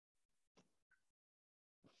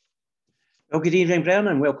Well, good evening, Brian,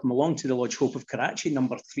 and welcome along to the Lodge Hope of Karachi,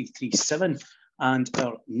 number 337, and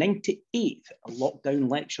our 98th lockdown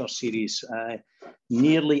lecture series.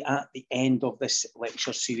 Nearly at the end of this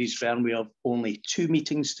lecture series, Brian, we have only 2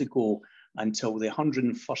 meetings to go until the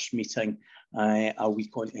 101st meeting a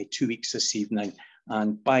week on 2 weeks this evening.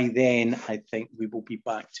 And by then, I think we will be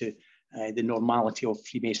back to the normality of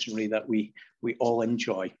Freemasonry that we all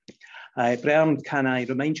enjoy. Brian, can I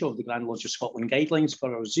remind you of the Grand Lodge of Scotland guidelines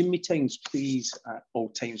for our Zoom meetings? Please, at all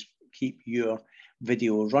times, keep your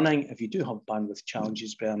video running. If you do have bandwidth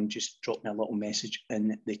challenges, Brian, just drop me a little message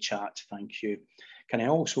in the chat. Thank you. Can I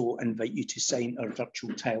also invite you to sign our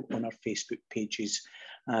virtual tile on our Facebook pages?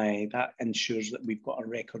 That ensures that we've got a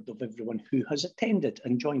record of everyone who has attended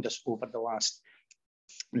and joined us over the last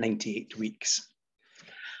 98 weeks.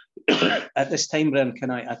 At this time, Brian,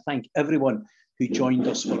 can I thank everyone who joined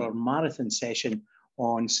us for our marathon session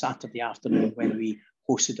on Saturday afternoon when we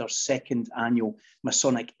hosted our 2nd annual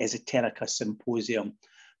Masonic Esoterica Symposium.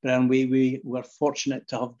 Brian, we were fortunate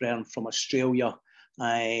to have Brian from Australia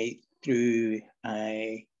through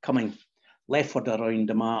coming leftward around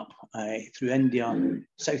the map, through India,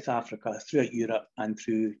 South Africa, throughout Europe, and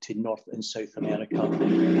through to North and South America.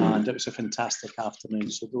 And it was a fantastic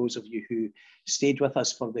afternoon. So those of you who stayed with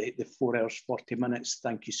us for the 4 hours, 40 minutes,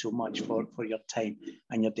 thank you so much for your time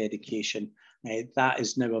and your dedication. That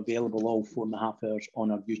is now available all 4.5 hours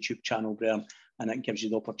on our YouTube channel, Brian, and it gives you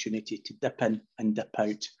the opportunity to dip in and dip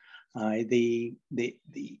out.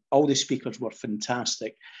 All the speakers were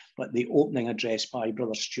fantastic, but the opening address by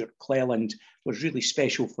Brother Stuart Cleland was really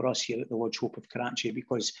special for us here at the Lodge Hope of Karachi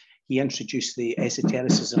because he introduced the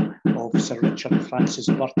esotericism of Sir Richard Francis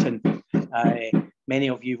Burton. Many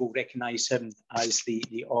of you will recognise him as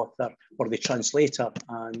the author or the translator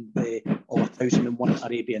and the 1001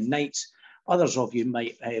 Arabian Nights. Others of you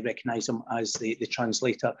might recognise him as the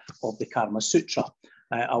translator of the Karma Sutra.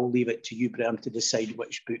 I'll leave it to you, Brian, to decide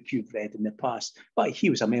which book you've read in the past. But he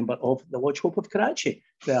was a member of the Lodge Hope of Karachi,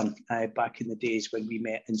 Brian, back in the days when we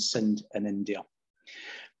met in Sindh in India.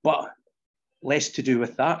 But less to do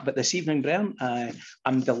with that. But this evening, Brian,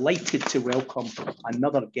 I'm delighted to welcome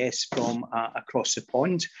another guest from across the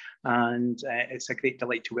pond. And it's a great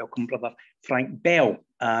delight to welcome Brother Frank Bell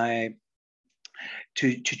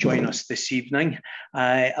to join us this evening.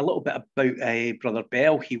 A little bit about Brother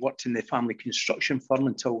Bell. He worked in the family construction firm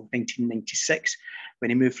until 1996 when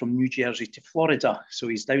he moved from New Jersey to Florida. So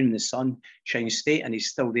he's down in the Sunshine State and he's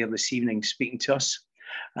still there this evening speaking to us.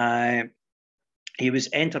 He was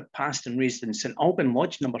entered, passed and raised in St. Alban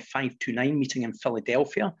Lodge number 529 meeting in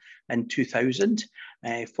Philadelphia in 2000,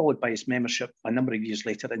 followed by his membership a number of years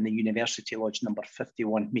later in the University Lodge number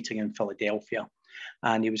 51 meeting in Philadelphia.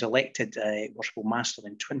 And he was elected Worshipful Master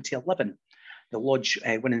in 2011, the Lodge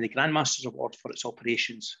winning the Grand Master's Award for its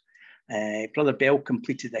operations. Brother Bell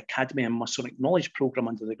completed the Academy and Masonic Knowledge Programme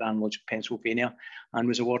under the Grand Lodge of Pennsylvania and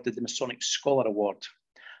was awarded the Masonic Scholar Award.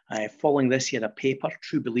 Following this, he had a paper,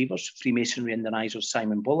 True Believers, Freemasonry in the Eyes of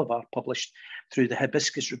Simon Bolivar, published through the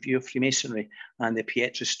Hibiscus Review of Freemasonry and the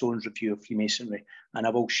Pietra Stones Review of Freemasonry. And I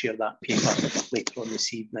will share that paper later on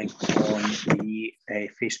this evening on the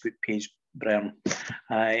Facebook page, Brian.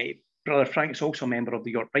 Brother Frank is also a member of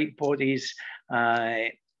the York Rite Bodies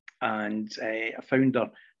and a founder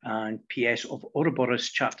and PS of Ouroboros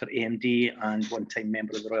Chapter AMD and one-time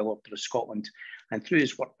member of the Royal Order of Scotland. And through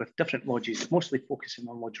his work with different lodges, mostly focusing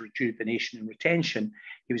on lodge rejuvenation and retention,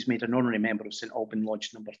 he was made an honorary member of St. Alban Lodge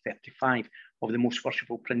number 35 of the Most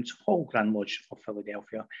Worshipful Prince Hall Grand Lodge of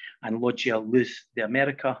Philadelphia and Loggia Luz de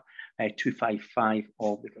America 255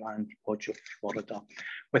 of the Grand Lodge of Florida.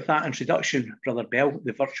 With that introduction, Brother Bell,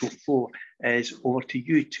 the virtual floor is over to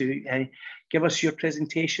you to give us your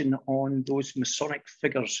presentation on those Masonic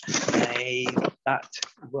figures that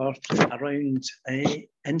were around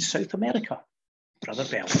in South America. Brother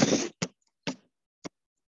Bell.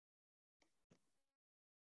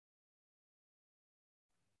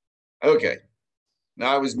 Okay.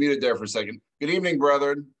 Now I was muted there for a second. Good evening,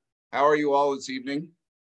 brethren. How are you all this evening?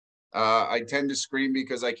 I tend to scream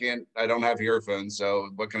because I don't have earphones, so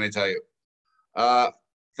what can I tell you?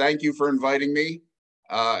 Thank you for inviting me.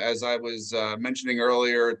 As I was mentioning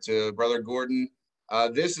earlier to Brother Gordon,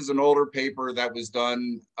 this is an older paper that was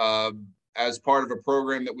done as part of a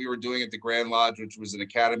program that we were doing at the Grand Lodge, which was an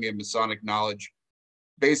Academy of Masonic Knowledge,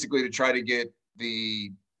 basically to try to get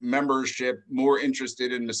the membership more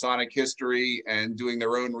interested in Masonic history and doing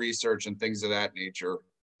their own research and things of that nature.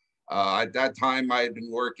 At that time, I had been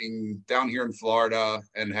working down here in Florida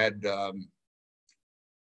and had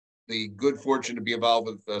the good fortune to be involved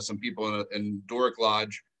with some people in Doric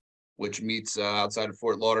Lodge, which meets outside of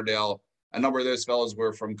Fort Lauderdale. A number of those fellows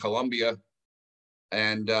were from Colombia,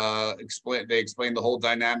 and they explained the whole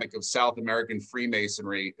dynamic of South American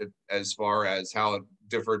Freemasonry as far as how it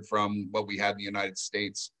differed from what we had in the United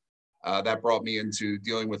States. That brought me into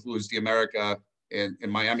dealing with Luz de America in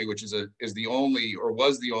Miami, which is the only, or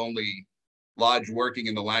was the only, lodge working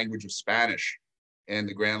in the language of Spanish in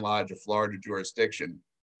the Grand Lodge of Florida jurisdiction.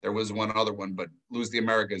 There was one other one, but Luz de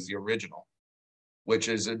America is the original, which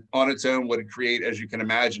is on its own would create, as you can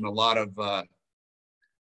imagine, a lot of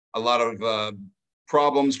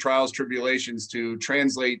problems, trials, tribulations to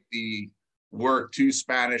translate the work to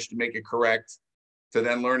Spanish to make it correct, to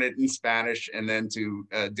then learn it in Spanish and then to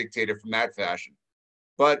dictate it from that fashion.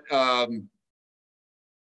 But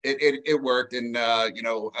it worked, and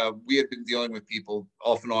we had been dealing with people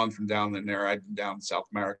off and on from down in there. I'd been down in South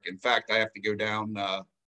America. In fact, I have to go down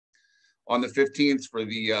on the 15th for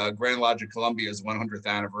the Grand Lodge of Colombia's 100th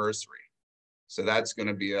anniversary. So that's going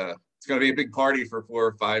to be a big party for 4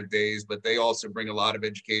 or 5 days. But they also bring a lot of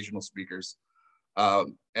educational speakers,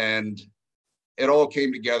 and it all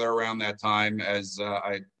came together around that time. As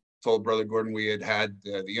I told Brother Gordon, we had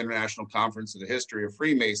the International Conference of the History of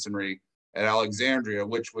Freemasonry at Alexandria,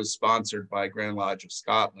 which was sponsored by Grand Lodge of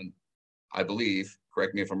Scotland, I believe.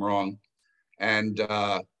 Correct me if I'm wrong. And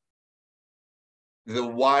the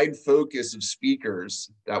wide focus of speakers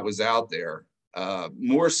that was out there,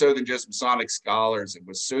 more so than just Masonic scholars, it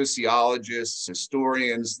was sociologists,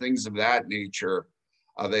 historians, things of that nature.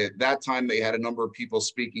 That time they had a number of people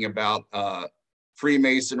speaking about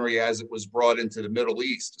Freemasonry as it was brought into the Middle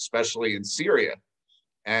East, especially in Syria.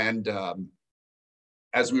 And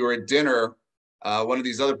as we were at dinner, one of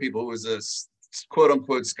these other people who was a quote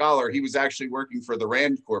unquote scholar, he was actually working for the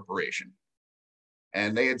Rand Corporation.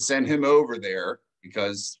 And they had sent him over there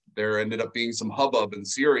because there ended up being some hubbub in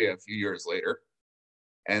Syria a few years later.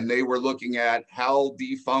 And they were looking at how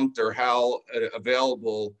defunct or how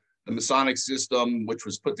available the Masonic system, which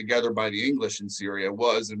was put together by the English in Syria,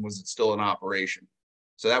 was, and was it still in operation?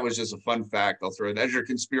 So that was just a fun fact. I'll throw it as your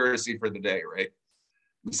conspiracy for the day, right?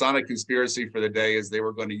 Masonic conspiracy for the day is they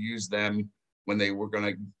were going to use them when they were going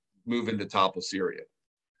to move into topple Syria.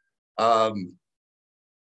 For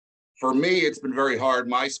me, it's been very hard.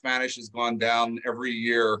 My Spanish has gone down every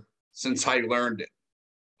year since I learned it.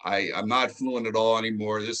 I'm not fluent at all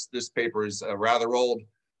anymore. This paper is rather old,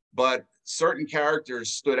 but certain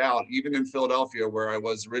characters stood out, even in Philadelphia, where I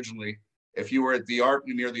was originally. If you were at the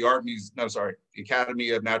the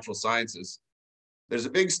Academy of Natural Sciences, there's a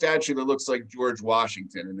big statue that looks like George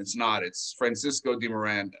Washington, and it's not. It's Francisco de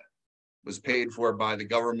Miranda. It was paid for by the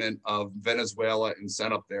government of Venezuela and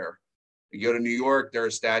sent up there. You go to New York, there are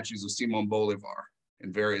statues of Simon Bolivar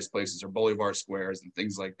in various places, or Bolivar squares and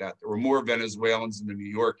things like that. There were more Venezuelans in the New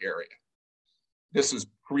York area. This was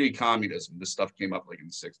pre-communism. This stuff came up like in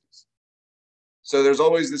the 60s. So there's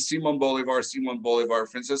always this Simon Bolivar.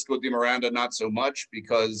 Francisco de Miranda, not so much,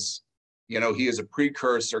 because, he is a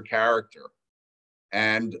precursor character.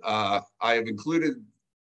 And I have included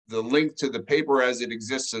the link to the paper as it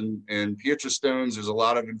exists in Pietrostones. There's a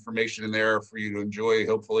lot of information in there for you to enjoy,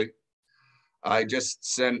 hopefully. I just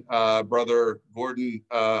sent Brother Gordon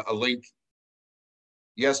a link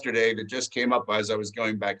yesterday that just came up as I was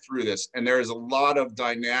going back through this. And there is a lot of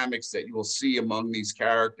dynamics that you will see among these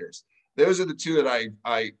characters. Those are the two that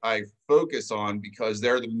I focus on because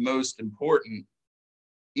they're the most important,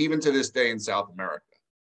 even to this day in South America.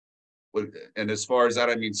 And as far as that,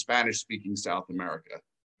 I mean Spanish-speaking South America.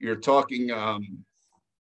 You're talking a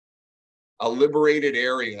liberated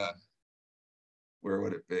area. Where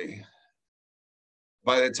would it be?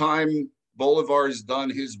 By the time Bolivar has done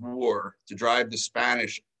his war to drive the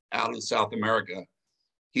Spanish out of South America,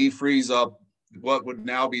 he frees up what would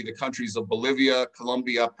now be the countries of Bolivia,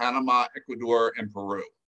 Colombia, Panama, Ecuador, and Peru,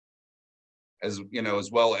 as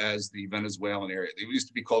well as the Venezuelan area. They used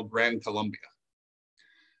to be called Gran Colombia.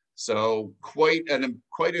 So quite an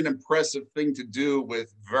impressive thing to do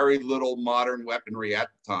with very little modern weaponry at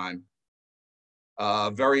the time,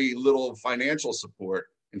 very little financial support.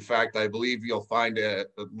 In fact, I believe you'll find a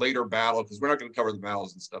later battle, because we're not going to cover the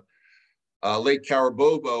battles and stuff. Lake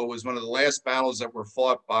Carabobo was one of the last battles that were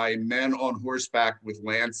fought by men on horseback with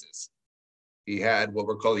lances. He had what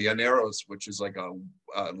were called the llaneros, which is like a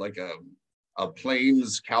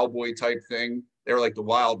plains cowboy type thing. They were like the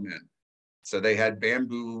wild men. So they had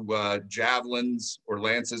bamboo javelins or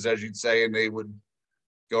lances, as you'd say, and they would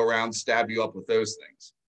go around, stab you up with those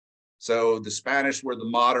things. So the Spanish were the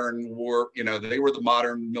modern war, they were the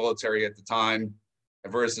modern military at the time,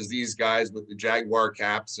 versus these guys with the jaguar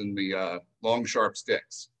caps and the long, sharp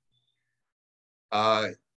sticks.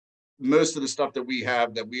 Most of the stuff that we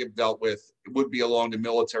have dealt with would be along the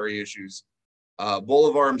military issues.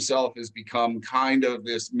 Bolivar himself has become kind of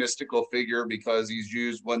this mystical figure because he's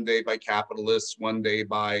used one day by capitalists, one day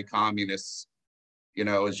by communists, you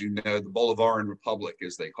know, as you know, the Bolivarian Republic,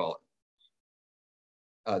 as they call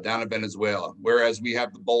it, down in Venezuela. Whereas we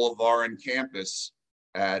have the Bolivarian campus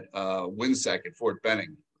at Winsec at Fort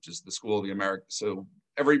Benning, which is the School of the Americas. So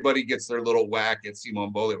everybody gets their little whack at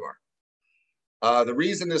Simon Bolivar. The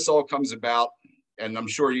reason this all comes about, and I'm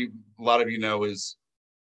sure a lot of you know, is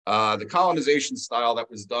the colonization style that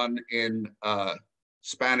was done in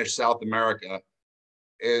Spanish South America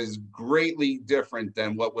is greatly different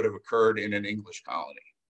than what would have occurred in an English colony.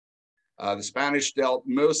 The Spanish dealt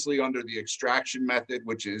mostly under the extraction method,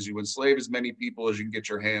 which is you enslave as many people as you can get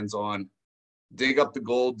your hands on, dig up the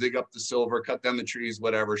gold, dig up the silver, cut down the trees,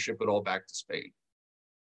 whatever, ship it all back to Spain.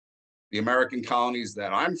 The American colonies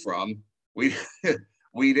that I'm from,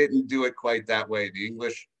 we didn't do it quite that way. The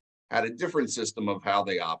English had a different system of how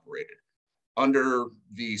they operated. Under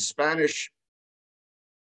the Spanish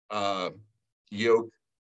yoke,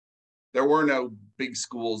 there were no big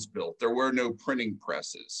schools built. There were no printing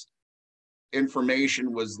presses.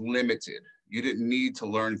 Information was limited. You didn't need to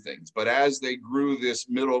learn things. But as they grew this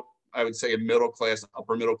middle, I would say a middle class,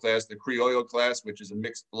 upper middle class, the Criollo class, which is a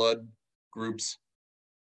mixed blood groups,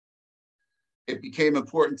 it became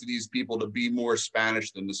important to these people to be more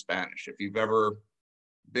Spanish than the Spanish. If you've ever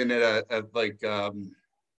been at the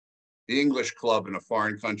English club in a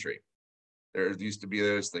foreign country, there used to be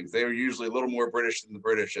those things. They were usually a little more British than the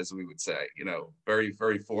British, as we would say, you know, very,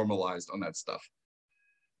 very formalized on that stuff.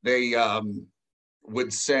 They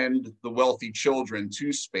would send the wealthy children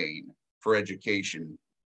to Spain for education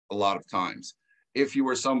a lot of times. If you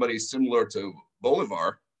were somebody similar to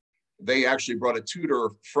Bolivar, they actually brought a tutor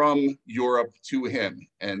from Europe to him.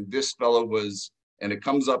 And this fellow was, and it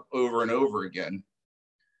comes up over and over again,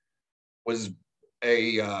 was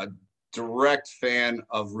a direct fan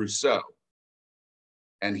of Rousseau.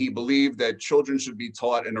 And he believed that children should be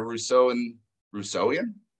taught in a Rousseauian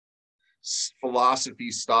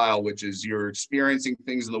philosophy style, which is you're experiencing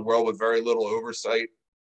things in the world with very little oversight.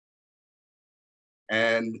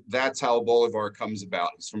 And that's how Bolivar comes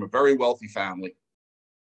about. He's from a very wealthy family.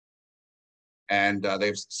 And they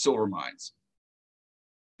have silver mines.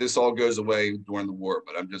 This all goes away during the war,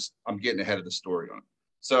 but I'm getting ahead of the story on it.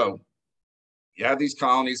 So you have these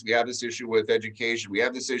colonies, we have this issue with education, we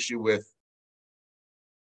have this issue with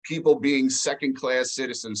people being second-class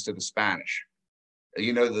citizens to the Spanish.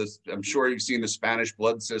 You know, I'm sure you've seen the Spanish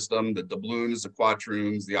blood system, the doubloons, the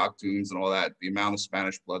quatroons, the octoons, and all that, the amount of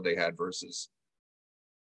Spanish blood they had versus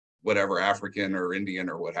whatever, African or Indian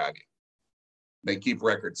or what have you. They keep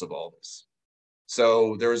records of all this.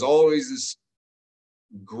 So there's always this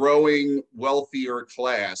growing wealthier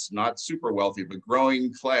class, not super wealthy, but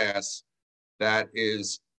growing class that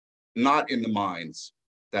is not in the mines,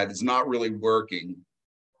 that is not really working,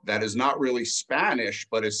 that is not really Spanish,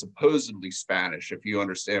 but is supposedly Spanish, if you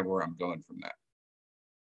understand where I'm going from that.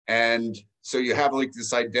 And so you have like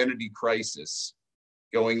this identity crisis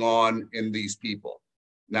going on in these people.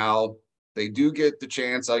 Now, they do get the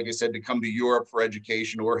chance, like I said, to come to Europe for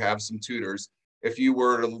education or have some tutors. If you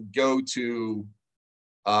were to go to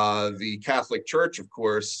the Catholic Church, of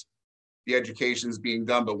course, the education is being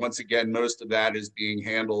done, but once again, most of that is being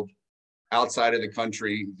handled outside of the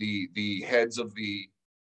country. The heads of the,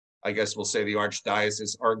 I guess we'll say the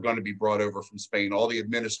archdiocese, are going to be brought over from Spain. All the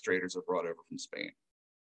administrators are brought over from Spain.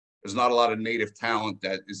 There's not a lot of native talent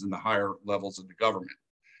that is in the higher levels of the government.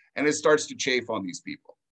 And it starts to chafe on these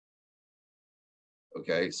people.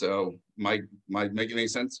 Okay, so am I making any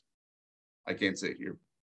sense? I can't say it here.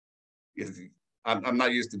 I'm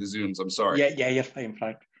not used to the Zooms, I'm sorry. Yeah, you're fine,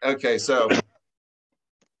 Frank. Okay, so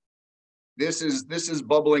this is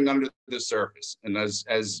bubbling under the surface. And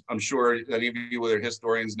as I'm sure any of you other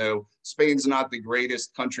historians know, Spain's not the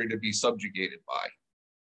greatest country to be subjugated by.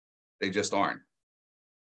 They just aren't.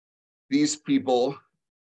 These people,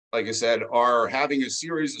 like I said, are having a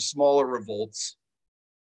series of smaller revolts.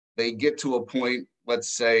 They get to a point,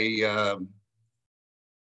 let's say,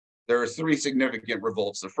 there are three significant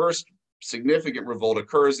revolts. The first significant revolt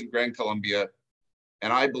occurs in Gran Colombia.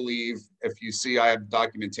 And I believe, if you see, I have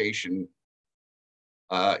documentation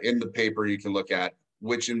in the paper you can look at,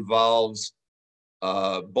 which involves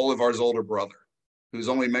Bolivar's older brother, who's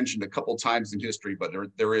only mentioned a couple times in history, but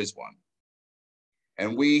there is one.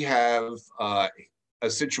 And we have a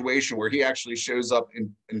situation where he actually shows up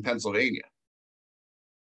in Pennsylvania.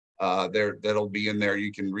 That'll be in there.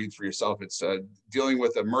 You can read for yourself. It's dealing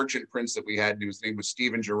with a merchant prince that we had. His name was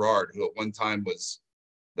Stephen Girard, who at one time was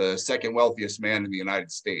the second wealthiest man in the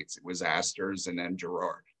United States. It was Astor's and then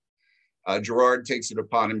Girard. Gerard takes it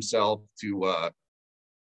upon himself to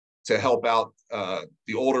help out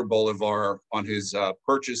the older Bolivar on his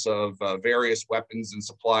purchase of various weapons and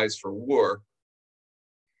supplies for war,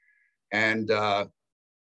 and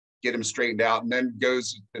get him straightened out, and then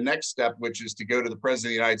goes the next step, which is to go to the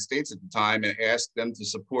President of the United States at the time and ask them to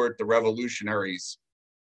support the revolutionaries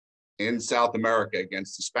in South America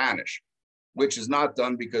against the Spanish, which is not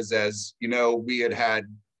done because, as you know, we had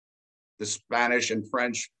the Spanish and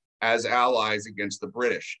French as allies against the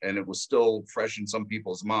British, and it was still fresh in some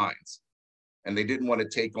people's minds. And they didn't want to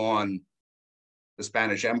take on the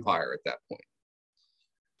Spanish Empire at that point.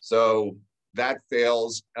 So that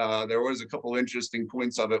fails. There was a couple interesting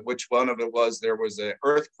points of it. Which one of it was, there was an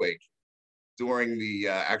earthquake during the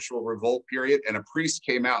actual revolt period, and a priest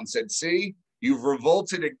came out and said, "See, you've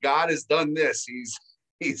revolted and God has done this.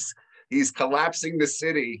 He's collapsing the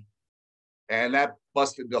city," and that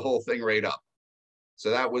busted the whole thing right up. So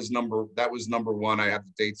that was number one. I have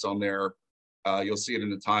the dates on there. You'll see it in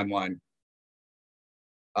the timeline.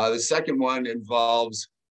 The second one involves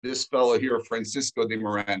this fellow here, Francisco de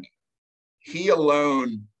Miranda. He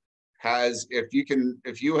alone has, if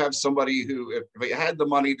you have somebody who, if he had the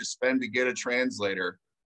money to spend to get a translator,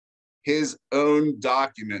 his own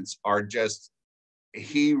documents are just,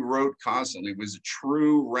 he wrote constantly, was a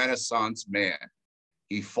true Renaissance man.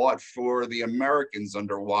 He fought for the Americans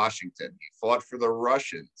under Washington. He fought for the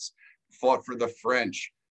Russians, fought for the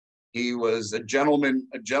French. He was a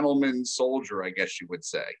gentleman soldier, I guess you would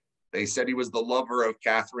say. They said he was the lover of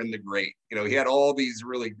Catherine the Great. You know, he had all these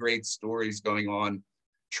really great stories going on,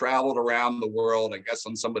 traveled around the world, I guess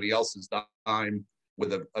on somebody else's dime,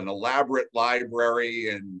 with an elaborate library,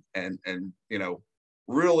 and you know,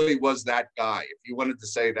 really was that guy. If you wanted to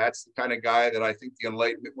say that's the kind of guy that I think the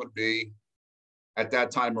Enlightenment would be, at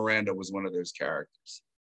that time, Miranda was one of those characters.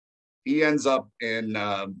 He ends up in,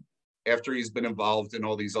 after he's been involved in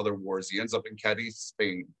all these other wars, he ends up in Cadiz,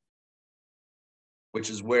 Spain, which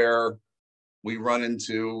is where we run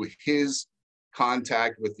into his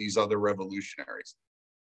contact with these other revolutionaries.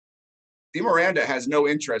 De Miranda has no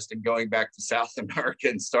interest in going back to South America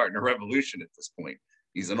and starting a revolution at this point.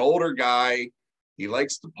 He's an older guy. He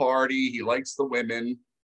likes to party. He likes the women.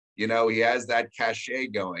 You know, he has that cachet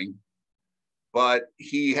going. But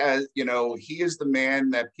he has, you know, he is the man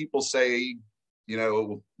that people say, you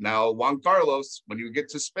know, now Juan Carlos, when you get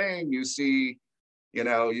to Spain, you see, you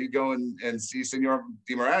know, you go and see Senor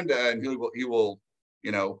de Miranda, and he will,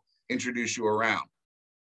 you know, introduce you around.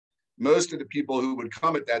 Most of the people who would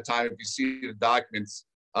come at that time, if you see the documents,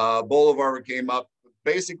 Bolivar came up.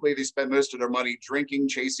 Basically, they spent most of their money drinking,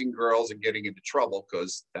 chasing girls, and getting into trouble,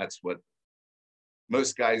 because that's what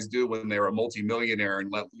most guys do when they're a multimillionaire and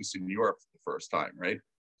let loose in Europe for the first time, right?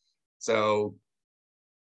 So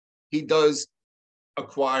he does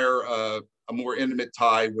acquire a more intimate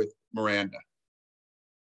tie with Miranda.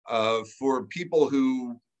 For people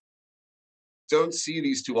who don't see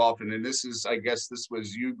these too often, and this is, I guess this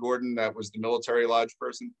was you, Gordon, that was the military lodge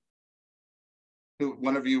person. Who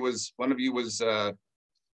one of you was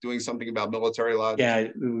doing something about military lodge? Yeah,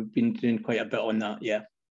 we've been doing quite a bit on that, yeah.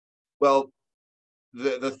 Well,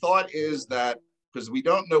 the thought is that, because we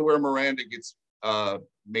don't know where Miranda gets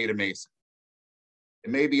made a Mason. It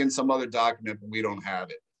may be in some other document, but we don't have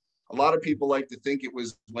it. A lot of people like to think it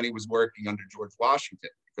was when he was working under George Washington,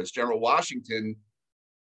 because General Washington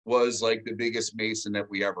was like the biggest Mason that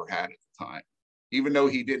we ever had at the time. Even though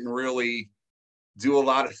he didn't really do a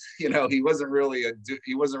lot of, you know, he wasn't really a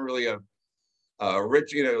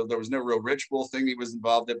rich, you know, there was no real ritual thing he was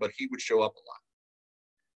involved in, but he would show up a lot.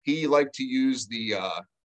 He liked to use the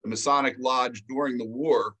Masonic Lodge during the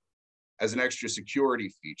war as an extra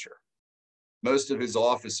security feature. Most of his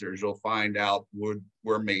officers, you'll find out,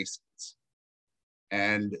 were Masons.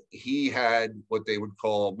 And he had what we would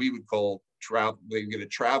call, they get a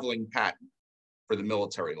traveling patent for the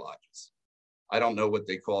military lodges. I don't know what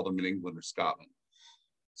they call them in England or Scotland.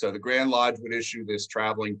 So the Grand Lodge would issue this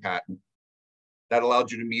traveling patent that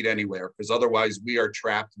allowed you to meet anywhere, because otherwise we are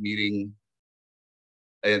trapped meeting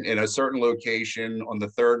in a certain location on the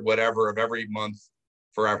third whatever of every month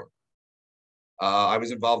forever. I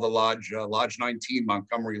was involved in Lodge 19,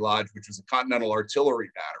 Montgomery Lodge, which was a Continental Artillery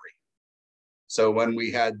battery. So when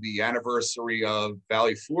we had the anniversary of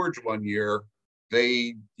Valley Forge one year,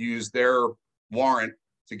 they used their warrant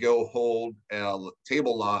to go hold a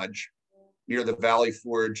table lodge near the Valley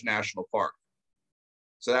Forge National Park.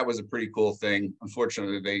 So that was a pretty cool thing.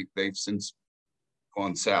 Unfortunately, they've since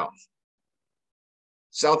gone south.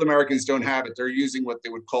 South Americans don't have it. They're using what they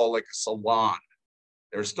would call like a salon.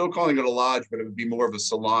 They're still calling it a lodge, but it would be more of a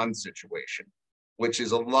salon situation, which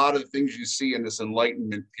is a lot of the things you see in this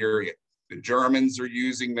Enlightenment period. The Germans are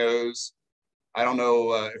using those. I don't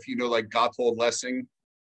know if you know, like Gotthold Lessing,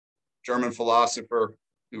 German philosopher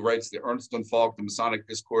who writes the Ernst und Falk, the Masonic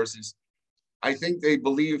Discourses. I think they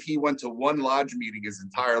believe he went to one lodge meeting his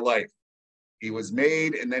entire life. He was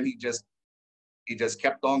made, and then he just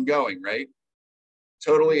kept on going, right?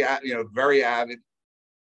 Totally, very avid,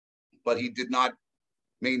 but he did not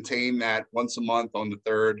maintain that once a month on the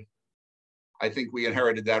 3rd. I think we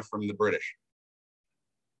inherited that from the British,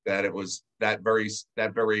 that it was that very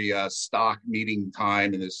stock meeting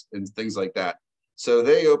time and things like that. So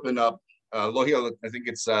they open up Loyola, I think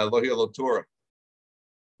it's Loyola Torah,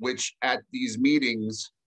 which at these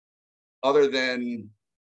meetings, other than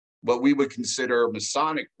what we would consider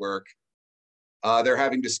Masonic work, they're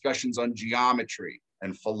having discussions on geometry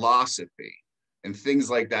and philosophy and things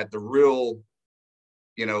like that, the real,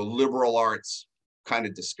 liberal arts kind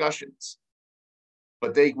of discussions.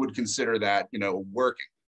 But they would consider that, working,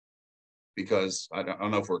 because I don't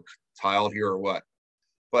know if we're tiled here or what,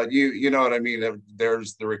 but you know what I mean?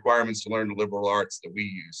 There's the requirements to learn the liberal arts that we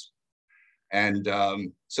use. And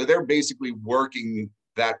so they're basically working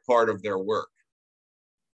that part of their work.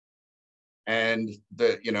 And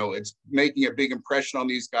it's making a big impression on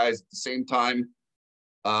these guys at the same time,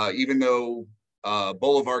 even though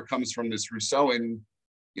Bolivar comes from this Rousseauian,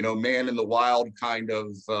 man in the wild kind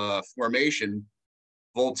of formation,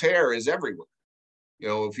 Voltaire is everywhere.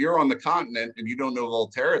 If you're on the continent and you don't know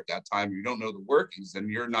Voltaire at that time, you don't know the workings, then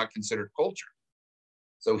you're not considered culture.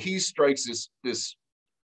 So he strikes this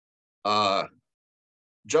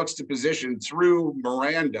juxtaposition through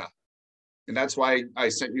Miranda. And that's why I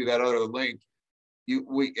sent you that other link.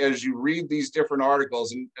 As you read these different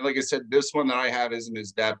articles, and like I said, this one that I have isn't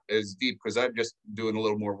as deep because I'm just doing a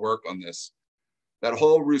little more work on this. That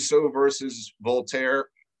whole Rousseau versus Voltaire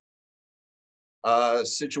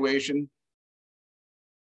situation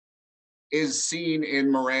is seen in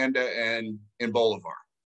Miranda and in Bolivar.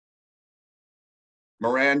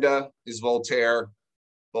 Miranda is Voltaire,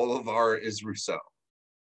 Bolivar is Rousseau.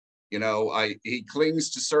 He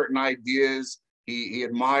clings to certain ideas. He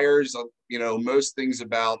admires, most things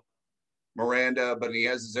about Miranda, but he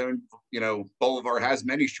has his own, Bolivar has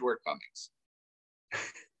many shortcomings,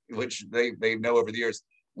 which they know over the years.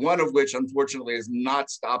 One of which, unfortunately, is not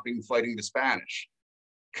stopping fighting the Spanish,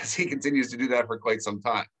 because he continues to do that for quite some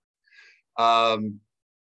time.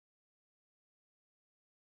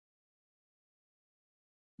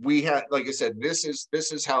 We had, like I said, this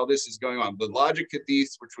is how this is going on. The Logic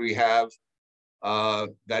Hadith, which we have,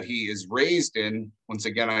 that he is raised in. Once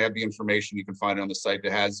again, I have the information, you can find it on the site,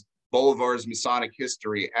 that has Bolivar's Masonic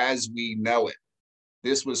history as we know it.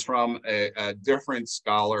 This was from a different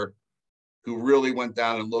scholar who really went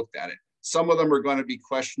down and looked at it. Some of them are going to be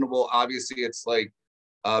questionable. Obviously, it's like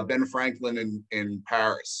Ben Franklin in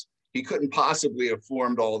Paris. He couldn't possibly have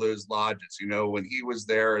formed all those lodges. When he was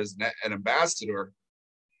there as an ambassador,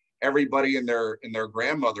 everybody and their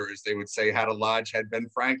grandmother, as they would say, had a lodge, had Ben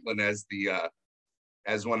Franklin as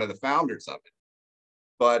one of the founders of it.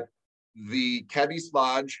 But the Cadiz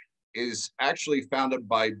Lodge is actually founded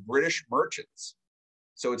by British merchants.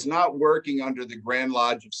 So it's not working under the Grand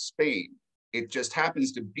Lodge of Spain. It just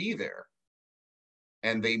happens to be there,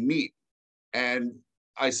 and they meet. And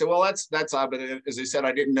I said, well, that's odd. But as I said,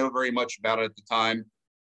 I didn't know very much about it at the time.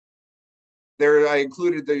 There, I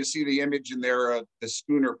included, you see the image in there, the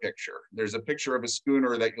schooner picture. There's a picture of a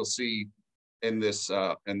schooner that you'll see in this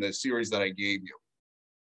in the series that I gave you.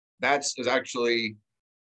 That's actually,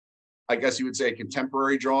 I guess you would say, a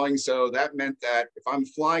contemporary drawing. So that meant that if I'm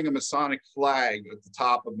flying a Masonic flag at the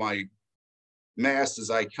top of my mast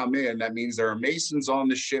as I come in, that means there are Masons on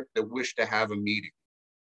the ship that wish to have a meeting.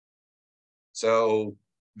 So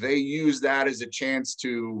they use that as a chance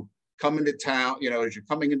to come into town. As you're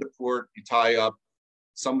coming into port, you tie up.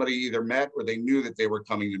 Somebody either met or they knew that they were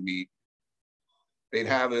coming to meet. They'd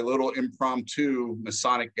have a little impromptu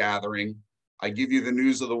Masonic gathering. I give you the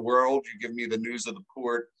news of the world, you give me the news of the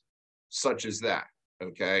port, such as that,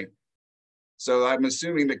 okay? So I'm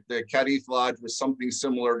assuming that the Cadiz Lodge was something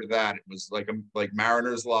similar to that. It was like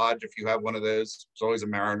Mariner's Lodge, if you have one of those. There's always a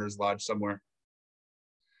Mariner's Lodge somewhere.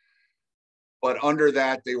 But under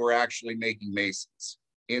that, they were actually making Masons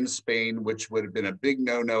in Spain, which would have been a big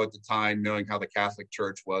no-no at the time, knowing how the Catholic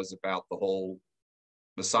Church was about the whole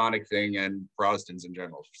Masonic thing and Protestants in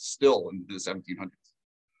general, still in the 1700s.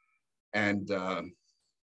 And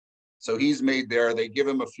so he's made there. They give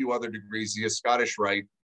him a few other degrees. He has Scottish Rite,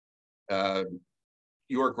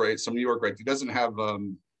 York Rite, some New York Rite. He doesn't have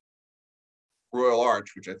Royal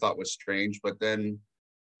Arch, which I thought was strange. But then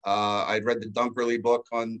I'd read the Dunkerley book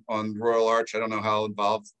on Royal Arch. I don't know how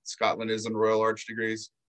involved Scotland is in Royal Arch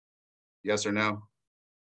degrees. Yes or no?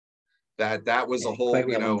 That was a whole, quite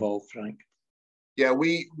well involved, Frank. Yeah,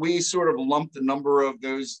 we sort of lumped a number of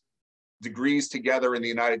those degrees together in the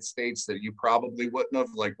United States that you probably wouldn't have,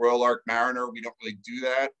 like Royal Ark Mariner. We don't really do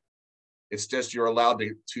that. It's just you're allowed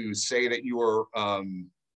to say that you're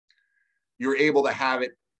able to have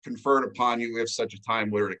it conferred upon you if such a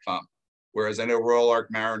time were to come. Whereas I know Royal Ark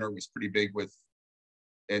Mariner was pretty big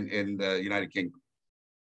in the United Kingdom.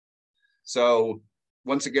 So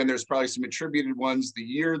once again, there's probably some attributed ones. The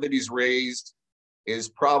year that he's raised is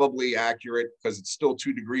probably accurate because it's still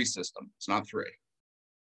 2-degree system. It's not 3,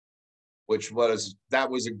 that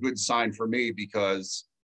was a good sign for me, because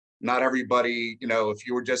not everybody, if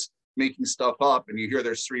you were just making stuff up and you hear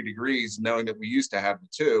there's 3 degrees, knowing that we used to have the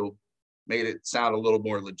 2, made it sound a little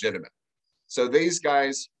more legitimate. So these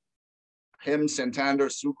guys, him, Santander,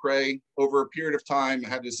 Sucre, over a period of time,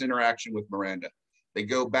 have this interaction with Miranda. They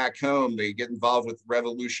go back home, they get involved with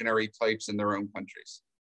revolutionary types in their own countries,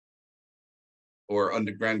 or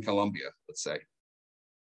under Gran Colombia, let's say.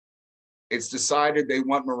 It's decided they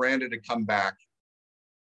want Miranda to come back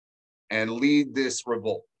and lead this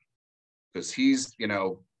revolt, because he's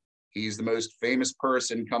the most famous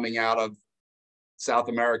person coming out of South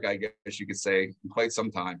America, I guess you could say, in quite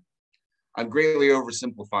some time. I'm greatly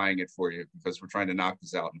oversimplifying it for you because we're trying to knock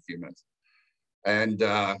this out in a few minutes. And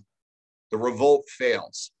the revolt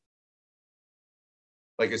fails.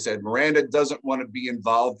 Like I said, Miranda doesn't want to be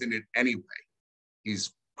involved in it anyway.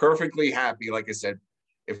 He's perfectly happy. Like I said,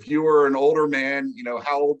 if you were an older man,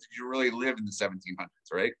 how old did you really live in the 1700s,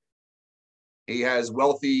 right? He has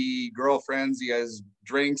wealthy girlfriends. He has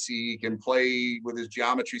drinks. He can play with his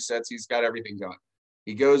geometry sets. He's got everything going.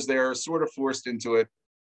 He goes there sort of forced into it.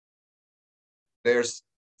 There's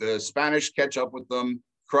the Spanish catch up with them,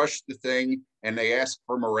 crush the thing, and they ask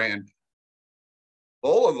for Miranda.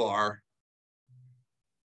 Bolivar,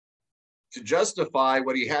 to justify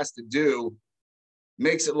what he has to do,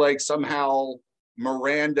 makes it like somehow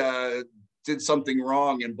Miranda did something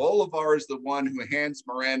wrong, and Bolivar is the one who hands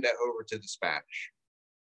Miranda over to the Spanish.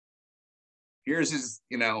 Here's his,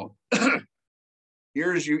 here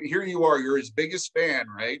you are, you're his biggest fan,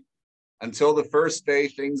 right? Until the first day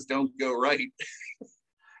things don't go right.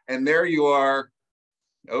 And there you are,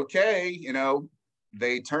 okay,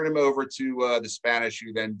 they turn him over to the Spanish,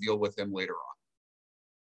 who then deal with him later on.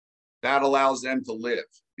 That allows them to live,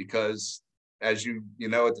 because as you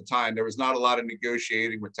know, at the time, there was not a lot of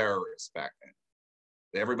negotiating with terrorists back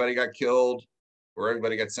then. Everybody got killed, or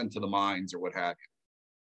everybody got sent to the mines, or what have you.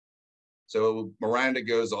 So Miranda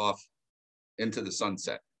goes off into the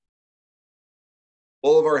sunset.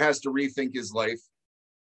 Bolivar has to rethink his life.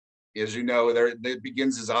 As you know, there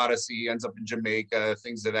begins his odyssey. He ends up in Jamaica,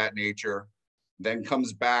 things of that nature. Then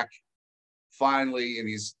comes back finally, and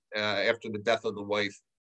he's after the death of the wife.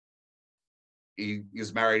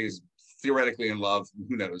 He's married. He's theoretically in love.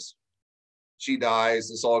 Who knows? She dies.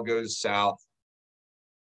 This all goes south.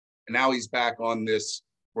 And now he's back on this.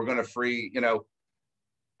 We're going to free.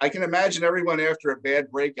 I can imagine everyone after a bad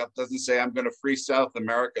breakup doesn't say, "I'm going to free South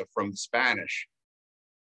America from the Spanish."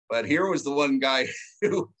 But here was the one guy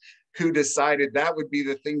who decided that would be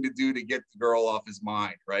the thing to do to get the girl off his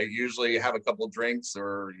mind, right? Usually you have a couple drinks,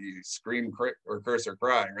 or you scream or curse or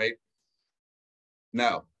cry, right?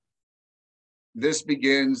 No. This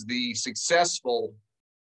begins the successful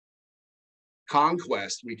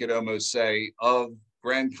conquest, we could almost say, of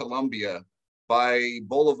Gran Colombia by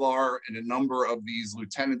Bolivar and a number of these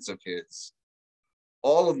lieutenants of his,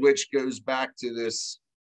 all of which goes back to this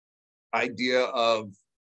idea of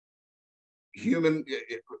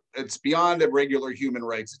it's beyond a regular human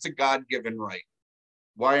rights. It's a God-given right.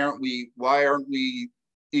 Why aren't we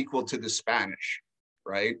equal to the Spanish,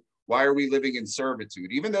 right? Why are we living in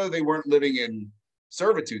servitude? Even though they weren't living in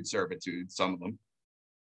servitude, some of them,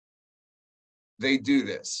 they do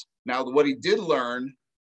this. Now, what he did learn,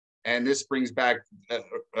 and this brings back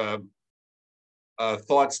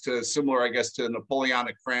thoughts to similar, I guess, to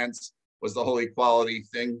Napoleonic France, was the whole equality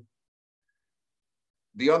thing.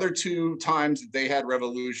 The other 2 times that they had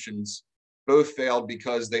revolutions both failed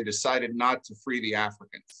because they decided not to free the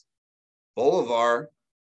Africans. Bolivar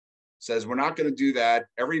says, we're not going to do that.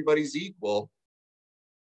 Everybody's equal.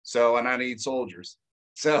 So, and I need soldiers.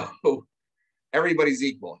 So everybody's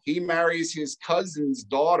equal. He marries his cousin's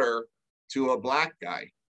daughter to a black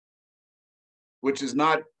guy, which is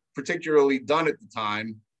not particularly done at the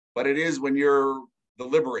time, but it is when you're the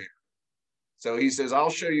liberator. So he says,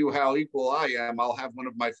 I'll show you how equal I am. I'll have one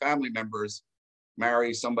of my family members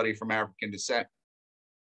marry somebody from African descent.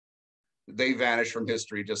 They vanish from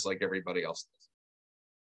history just like everybody else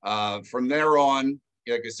does. From there on,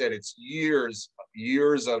 like I said, it's years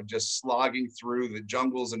years of just slogging through the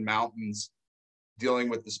jungles and mountains, dealing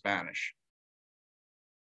with the Spanish.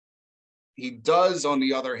 He does, on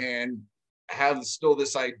the other hand, have still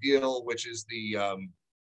this ideal, which is the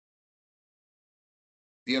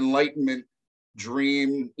Enlightenment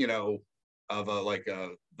dream, you know, of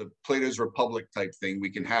the Plato's Republic type thing. We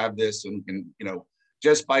can have this, and you know,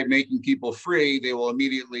 just by making people free, they will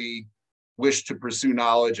immediately wish to pursue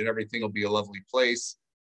knowledge, and everything will be a lovely place.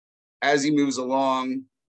 As he moves along,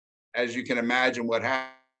 as you can imagine, what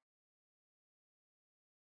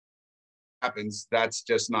happens, that's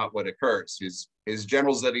just not what occurs. His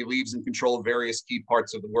generals that he leaves in control of various key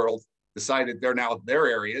parts of the world decide that they're now their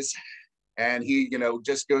areas, and he, you know,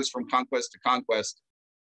 just goes from conquest to conquest,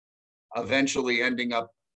 eventually ending up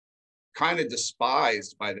kind of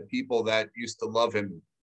despised by the people that used to love him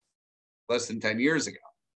less than 10 years ago.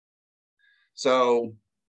 So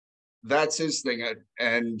that's his thing,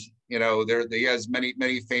 and you know, he has many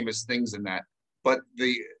famous things in that. But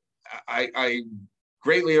I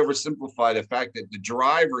greatly oversimplify the fact that the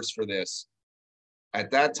drivers for this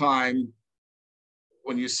at that time,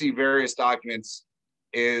 when you see various documents,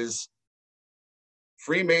 is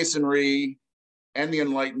Freemasonry and the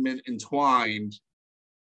Enlightenment entwined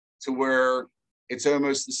to where it's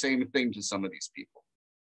almost the same thing to some of these people.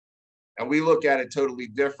 And we look at it totally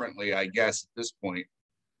differently, I guess, at this point.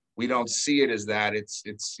 We don't see it as that. It's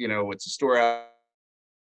you know, it's a storehouse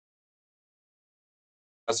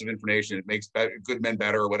of information. It makes good men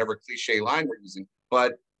better, or whatever cliche line we're using.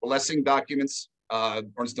 But blessing documents,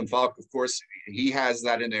 Ernst and Falk, of course, he has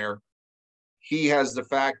that in there. He has the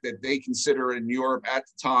fact that they consider in Europe at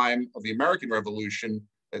the time of the American Revolution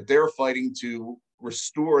that they're fighting to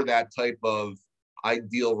restore that type of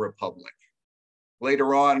ideal republic.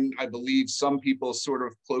 Later on, I believe some people sort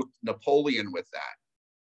of cloaked Napoleon with that,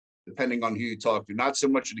 depending on who you talk to. Not so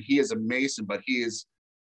much that he is a Mason, but he is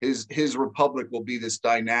his republic will be this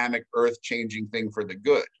dynamic, earth-changing thing for the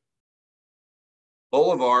good.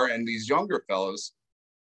 Bolivar and these younger fellows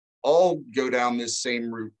all go down this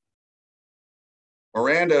same route.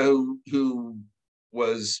 Miranda, who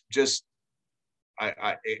was just,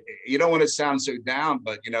 you don't want to sound so down,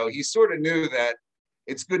 but you know, he sort of knew that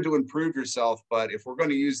it's good to improve yourself, but if we're going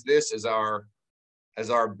to use this as our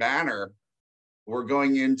banner, we're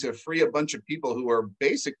going in to free a bunch of people who are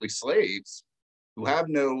basically slaves, who have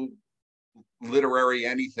no literary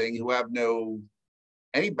anything, who have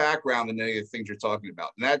any background in any of the things you're talking about.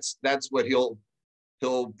 And that's what he'll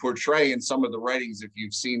portray in some of the writings. If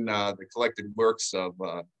you've seen the collected works of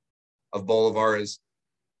Bolivar, is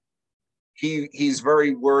he's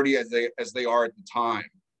very wordy as they are at the time.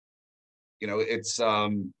 You know, it's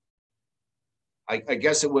I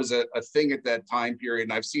guess it was a thing at that time period,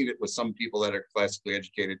 and I've seen it with some people that are classically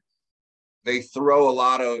educated. They throw a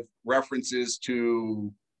lot of references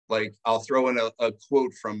to, like, I'll throw in a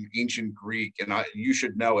quote from ancient Greek, and you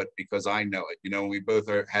should know it because I know it. You know, we both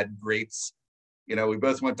had greats. You know, we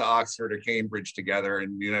both went to Oxford or Cambridge together,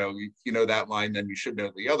 and you know that line, then you should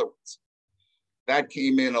know the other ones. That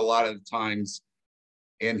came in a lot of the times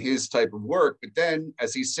in his type of work. But then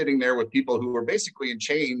as he's sitting there with people who were basically in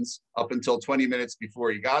chains up until 20 minutes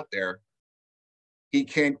before he got there, he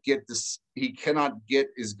cannot get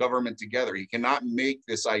his government together. He cannot make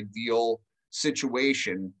this ideal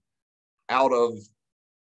situation out of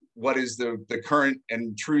what is the current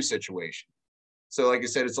and true situation. So like I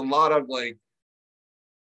said, it's a lot of like,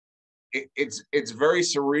 it's very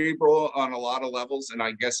cerebral on a lot of levels, and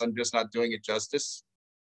I guess I'm just not doing it justice.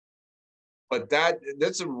 But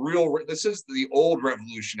this is the old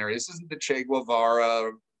revolutionary. This isn't the Che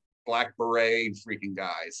Guevara, Black Beret freaking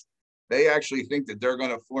guys. They actually think that they're going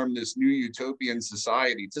to form this new utopian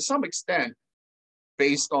society to some extent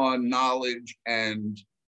based on knowledge and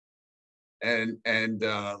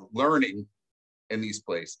learning in these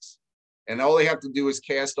places. And all they have to do is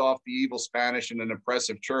cast off the evil Spanish and an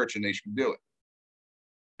oppressive church, and they should do it.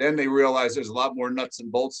 Then they realize there's a lot more nuts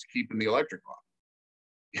and bolts to keeping the electric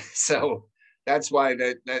on. So that's why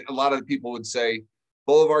that a lot of the people would say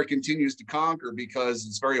Bolivar continues to conquer because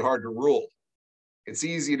it's very hard to rule. It's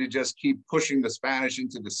easy to just keep pushing the Spanish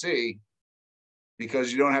into the sea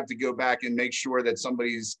because you don't have to go back and make sure that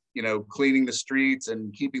somebody's, you know, cleaning the streets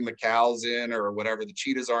and keeping the cows in or whatever. The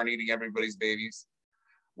cheetahs aren't eating everybody's babies,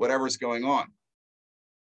 whatever's going on.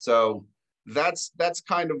 So that's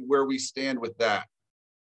kind of where we stand with that.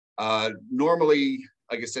 Normally,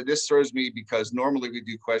 like I said, this throws me because normally we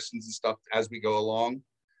do questions and stuff as we go along,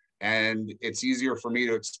 and it's easier for me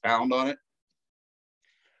to expound on it.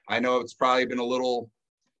 I know it's probably been a little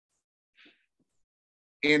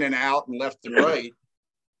in and out and left and right,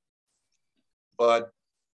 but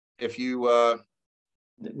if you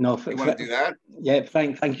No, You want to do that? Yeah,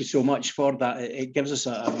 thank you so much for that. It gives us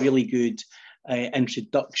a really good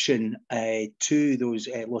introduction to those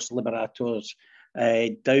Los Libertadores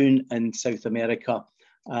down in South America.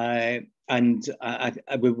 And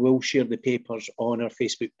we will share the papers on our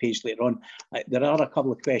Facebook page later on. There are a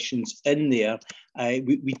couple of questions in there.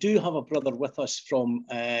 We do have a brother with us from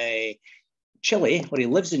Chile, where he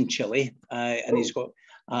lives in Chile, and he's got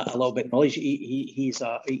a little bit of knowledge. He's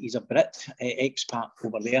a Brit expat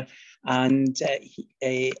over there, and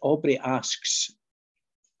Aubrey asks,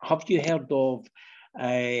 have you heard of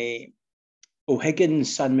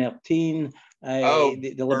O'Higgins, San Martin,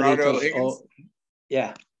 the Liberators?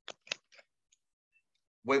 Yeah.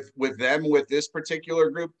 With them, with this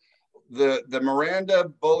particular group, the Miranda,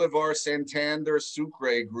 Bolivar, Santander,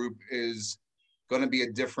 Sucre group is going to be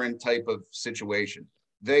a different type of situation.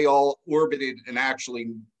 They all orbited and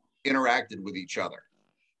actually interacted with each other.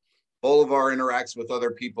 Bolivar interacts with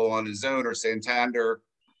other people on his own, or Santander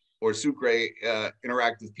or Sucre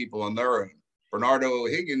interact with people on their own. Bernardo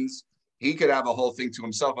O'Higgins, he could have a whole thing to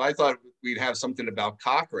himself. I thought we'd have something about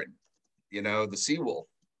Cochrane, you know, the sea wolf.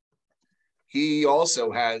 He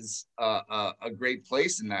also has a great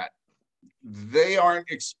place in that. They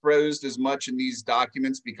aren't exposed as much in these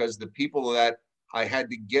documents because the people that I had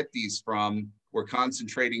to get these from were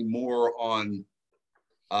concentrating more on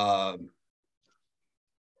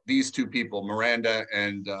these two people, Miranda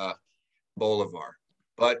and Bolivar.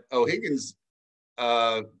 But O'Higgins,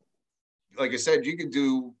 like I said, you could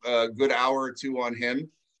do a good hour or two on him.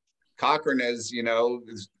 Cochrane, as you know,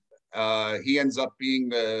 he ends up being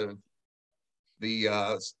the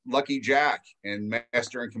Lucky Jack in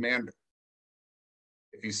Master and Commander.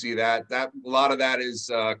 If you see that a lot of that is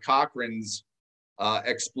Cochrane's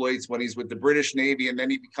exploits when he's with the British Navy, and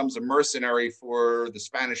then he becomes a mercenary for the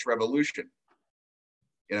Spanish Revolution.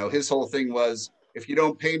 You know, his whole thing was, if you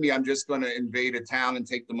don't pay me, I'm just going to invade a town and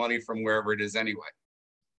take the money from wherever it is anyway.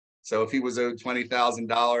 So if he was owed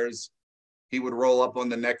 $20,000, he would roll up on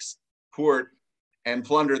the next port and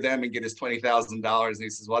plunder them and get his $20,000. And he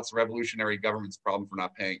says, what's the revolutionary government's problem for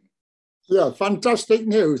not paying? Yeah, fantastic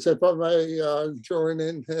news, if I may join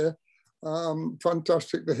in here.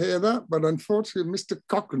 Fantastic to hear that. But unfortunately, Mr.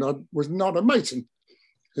 Cochrane was not a Mason.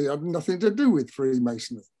 He had nothing to do with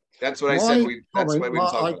Freemasonry. That's what I said. That's why we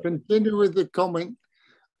didn't talk I about continue with the comment,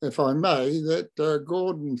 if I may, that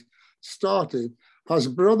Gordon started. Has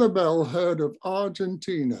Brother Bell heard of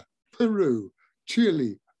Argentina, Peru,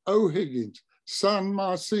 Chile, O'Higgins, San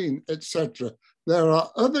Martin, etc.? There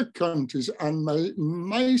are other countries and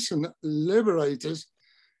Mason liberators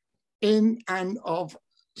in and of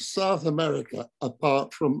South America,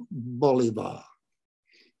 apart from Bolivar.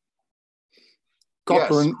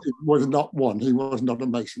 Cochrane was not one. He was not a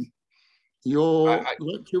Mason. Your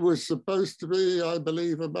lecture was supposed to be, I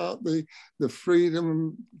believe, about the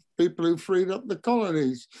freedom, people who freed up the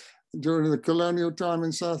colonies during the colonial time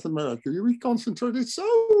in South America. We concentrated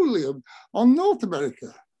solely on North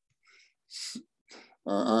America.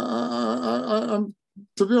 To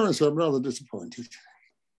be honest, I'm rather disappointed.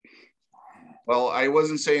 Well, I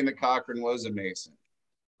wasn't saying that Cochrane was a Mason.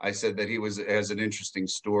 I said that he has an interesting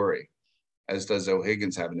story, as does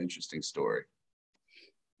O'Higgins have an interesting story.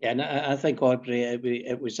 Yeah, and I think, Aubrey,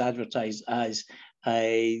 it was advertised as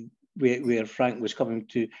where Frank was coming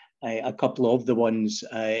to a couple of the ones,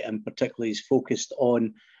 and particularly is focused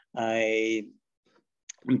on de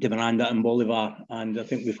Miranda and Bolivar, and I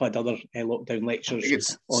think we've had other lockdown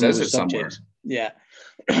lectures on those subjects. Somewhere.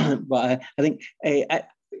 Yeah, but I think,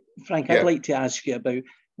 Frank, I'd like to ask you about...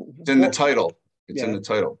 It's in the title. It's in the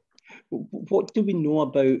title. What do we know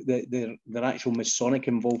about their actual Masonic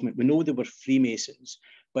involvement? We know they were Freemasons,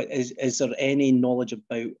 but is there any knowledge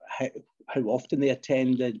about how often they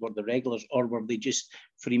attended? Were they regulars, or were they just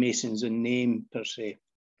Freemasons in name per se?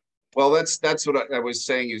 Well, that's what I was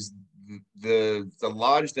saying, is the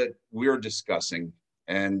lodge that we're discussing,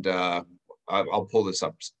 and I'll pull this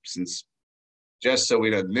up since, just so we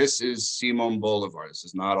know, this is Simon Bolivar. This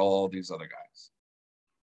is not all these other guys.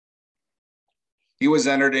 He was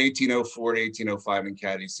entered 1804 to 1805 in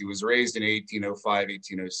Cadiz. He was raised in 1805,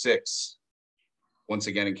 1806, once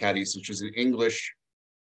again in Cadiz, which is an English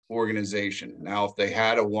organization. Now, if they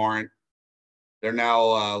had a warrant, they're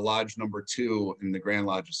now lodge number 2 in the Grand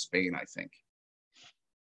Lodge of Spain, I think.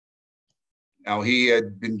 Now, he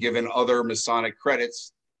had been given other Masonic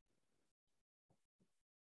credits,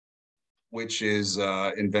 which is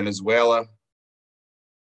in Venezuela.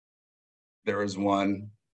 There is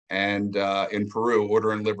one. And in Peru,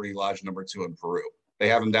 Order and Liberty Lodge number 2 in Peru. They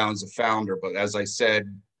have him down as a founder, but as I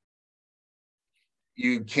said,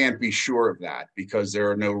 you can't be sure of that because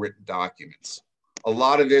there are no written documents. a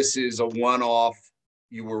lot of this is a one-off.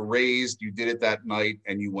 You were raised, you did it that night,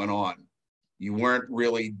 and you went on. You weren't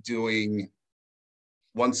really doing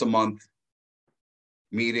once a month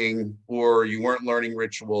meeting, or you weren't learning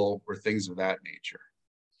ritual or things of that nature.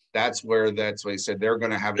 That's why I said they're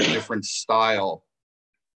going to have a different style.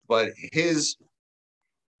 But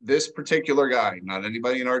this particular guy, not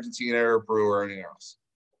anybody in Argentina or Peru or anywhere else,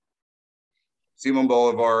 Simon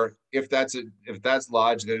Bolivar, if that's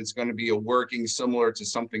lodge, then it's going to be a working similar to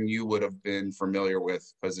something you would have been familiar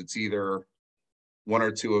with, because it's either one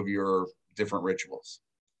or two of your different rituals,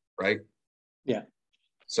 right? Yeah.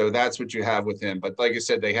 So that's what you have with him. But like I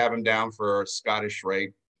said, they have him down for a Scottish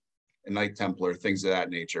Rite, a Knight Templar, things of that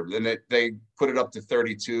nature. Then they put it up to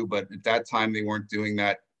 32, but at that time they weren't doing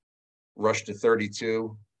that rush to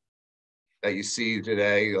 32 that you see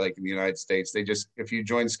today, like in the United States. They just, if you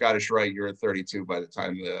join Scottish Rite, you're at 32 by the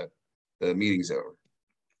time the meeting's over.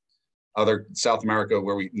 Other South America,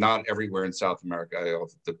 not everywhere in South America, I have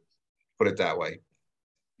to put it that way,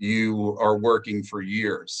 you are working for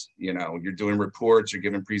years. You know, you're doing reports, you're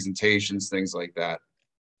giving presentations, things like that.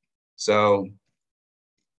 So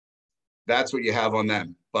that's what you have on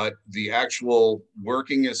them. But the actual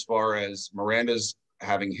working, as far as Miranda's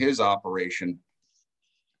having his operation,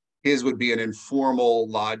 his would be an informal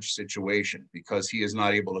lodge situation, because he is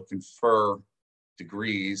not able to confer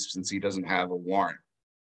degrees since he doesn't have a warrant.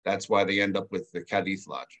 That's why they end up with the Cadiz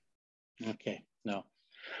Lodge. Okay, no.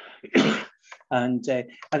 And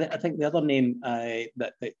I think the other name,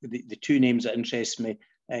 the two names that interest me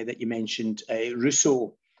that you mentioned,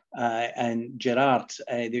 Rousseau and Gerard,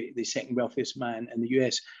 the second wealthiest man in the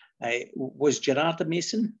US. Was Gerard a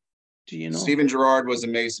Mason? Do you know? Stephen Gerard was a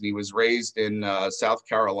Mason. He was raised in South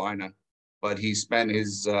Carolina, but he spent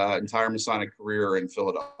his entire Masonic career in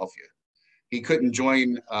Philadelphia. He couldn't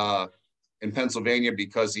join in Pennsylvania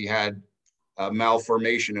because he had a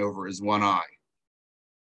malformation over his one eye.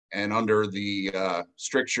 And under the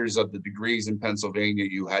strictures of the degrees in Pennsylvania,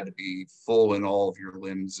 you had to be full in all of your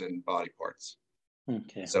limbs and body parts.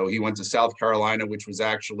 Okay. So he went to South Carolina, which was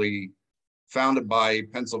actually founded by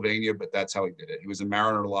Pennsylvania, but that's how he did it. He was a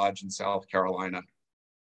Mariner Lodge in South Carolina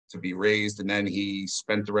to be raised, and then he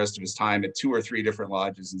spent the rest of his time at 2 or 3 different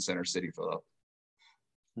lodges in Center City, Philadelphia.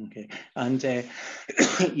 Okay, and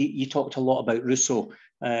you talked a lot about Rousseau.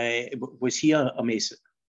 Was he a Mason?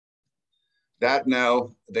 That,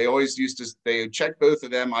 no, they always they check both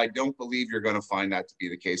of them. I don't believe you're going to find that to be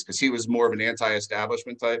the case, because he was more of an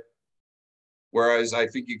anti-establishment type. Whereas I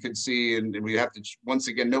think you could see, and we have to, once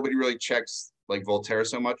again, nobody really checks like Voltaire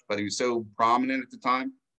so much, but he was so prominent at the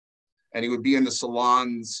time, and he would be in the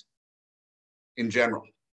salons in general.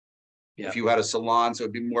 Yeah. If you had a salon, so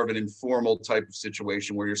it'd be more of an informal type of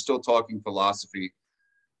situation where you're still talking philosophy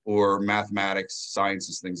or mathematics,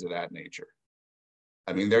 sciences, things of that nature.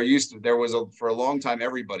 I mean, for a long time,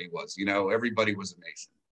 everybody was a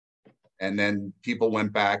Mason. And then people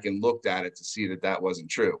went back and looked at it to see that that wasn't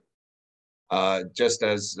true. Just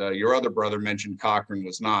as your other brother mentioned, Cochrane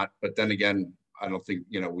was not, but then again, I don't think,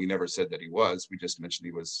 we never said that he was. We just mentioned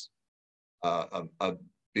he was a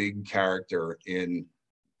big character in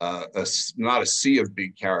not a sea of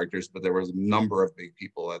big characters, but there was a number of big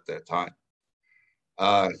people at that time.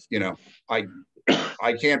 I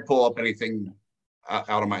can't pull up anything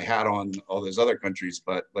out of my hat on all those other countries,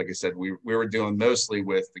 but like I said, we were dealing mostly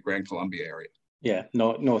with the Grand Columbia area. Yeah,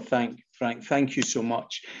 no, Frank, thank you so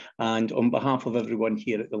much. And on behalf of everyone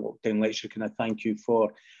here at the Lockdown Lecture, can I thank you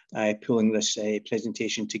for pulling this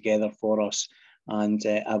presentation together for us. And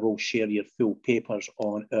I will share your full papers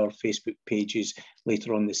on our Facebook pages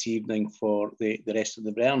later on this evening for the rest of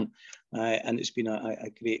the Bern. And it's been a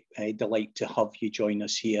great delight to have you join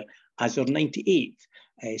us here as our 98th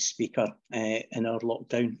speaker in our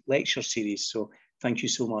Lockdown Lecture series. So thank you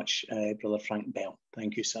so much, Brother Frank Bell.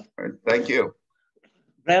 Thank you, sir. All right, thank you.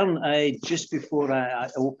 Bern, just before I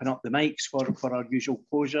open up the mics for our usual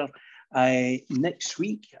closure, next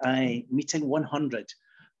week, meeting 100.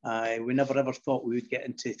 We never ever thought we would get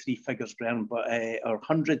into 3 figures, Bern, but our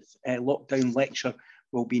 100th Lockdown Lecture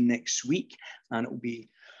will be next week, and it will be,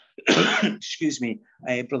 excuse me,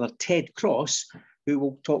 Brother Ted Cross, who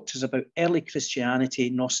will talk to us about early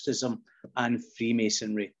Christianity, Gnosticism, and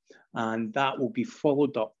Freemasonry. And that will be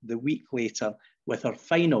followed up the week later with our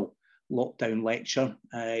final Lockdown Lecture,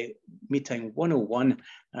 meeting 101,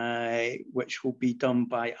 which will be done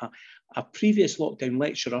by a previous Lockdown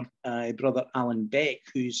lecturer, Brother Alan Beck,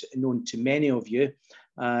 who's known to many of you.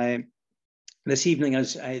 This evening,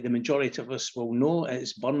 as the majority of us will know,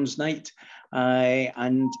 it's Burns Night,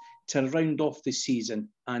 and to round off the season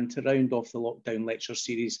and to round off the lockdown lecture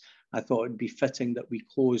series, I thought it'd be fitting that we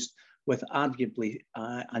closed with arguably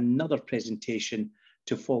another presentation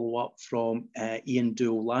to follow up from Ian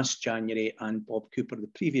Doole last January and Bob Cooper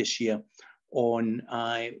the previous year on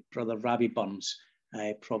Brother Ravi Burns,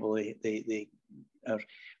 probably our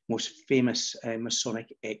most famous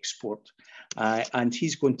Masonic export. And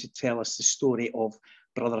he's going to tell us the story of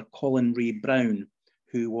Brother Colin Ray Brown,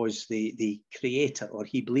 who was the creator, or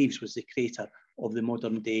he believes was the creator, of the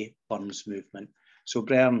modern day Burns movement. So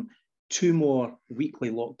Brian, 2 more weekly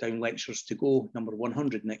lockdown lectures to go, number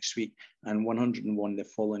 100 next week and 101 the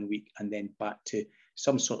following week, and then back to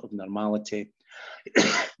some sort of normality.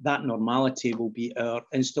 That normality will be our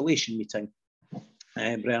installation meeting,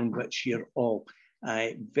 Brian, which you're all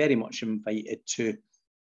very much invited to.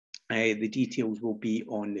 The details will be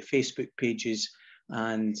on the Facebook pages,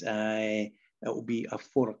 and it will be a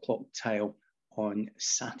 4 o'clock tile on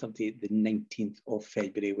Saturday, the 19th of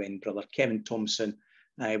February, when Brother Kevin Thompson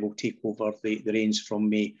will take over the reins from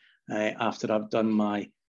me after I've done my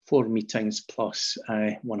 4 meetings plus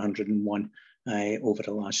 101 over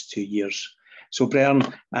the last 2 years. So Brian,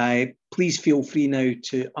 please feel free now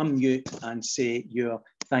to unmute and say your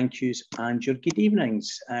thank yous and your good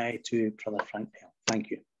evenings to Brother Frank Bell.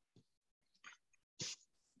 Thank you.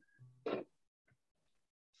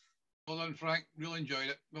 Well done, Frank. Really enjoyed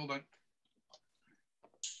it. Well done.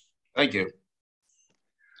 Thank you.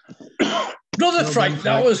 Brother Frank,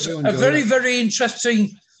 that was a very, very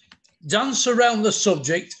interesting dance around the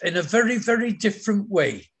subject in a very, very different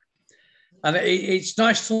way. And it's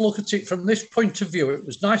nice to look at it from this point of view. It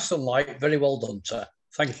was nice and light. Very well done, sir.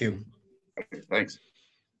 Thank you. Thanks.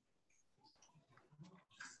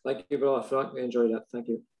 Thank you, Brother Frank. We enjoyed that. Thank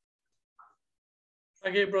you.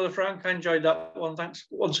 Thank you, Brother Frank. I enjoyed that one. Thanks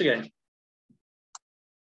once again.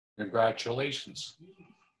 Congratulations.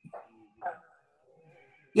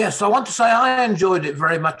 Yes, I want to say I enjoyed it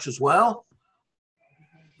very much as well.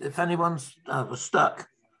 If anyone's was stuck.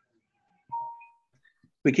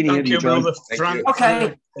 We can hear you, Brother Frank.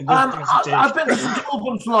 Okay. I've been to St.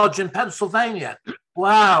 Albans Lodge in Pennsylvania.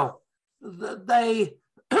 Wow. They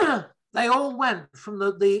all went from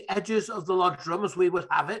the edges of the lodge room, as we would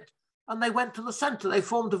have it, and they went to the centre. They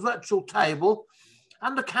formed a virtual table,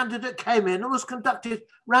 and the candidate came in and was conducted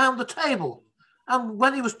round the table. And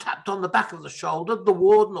when he was tapped on the back of the shoulder, the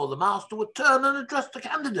warden or the master would turn and address the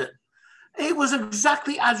candidate. It was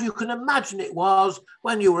exactly as you can imagine it was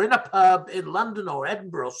when you were in a pub in London or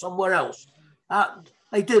Edinburgh or somewhere else.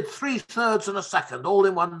 They did 3/3 and a second all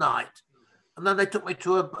in one night. And then they took me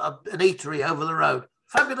to an eatery over the road.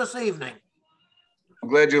 Fabulous evening. I'm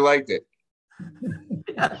glad you liked it.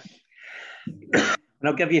 Yeah. And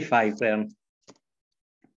I'll give you 5 there.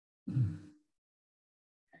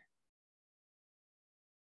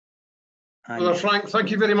 Brother Frank,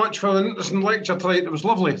 thank you very much for the interesting lecture tonight. It was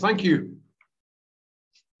lovely. Thank you.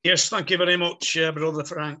 Yes, thank you very much, Brother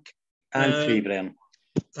Frank. And 3, Brian.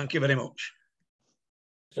 Thank you very much.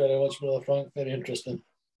 Very much, Brother Frank. Very interesting.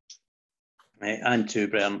 And 2,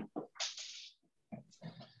 Brian.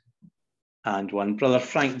 And 1. Brother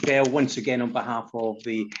Frank Bell, once again on behalf of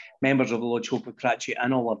the members of the Lodge Hope of Cratchit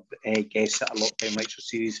and all our guests at our Lockdown Lecture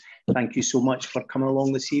Series, thank you so much for coming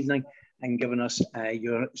along this evening and giving us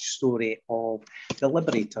your story of the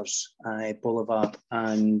Liberators, Bolivar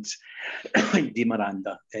and De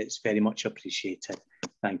Miranda. It's very much appreciated.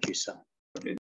 Thank you, sir.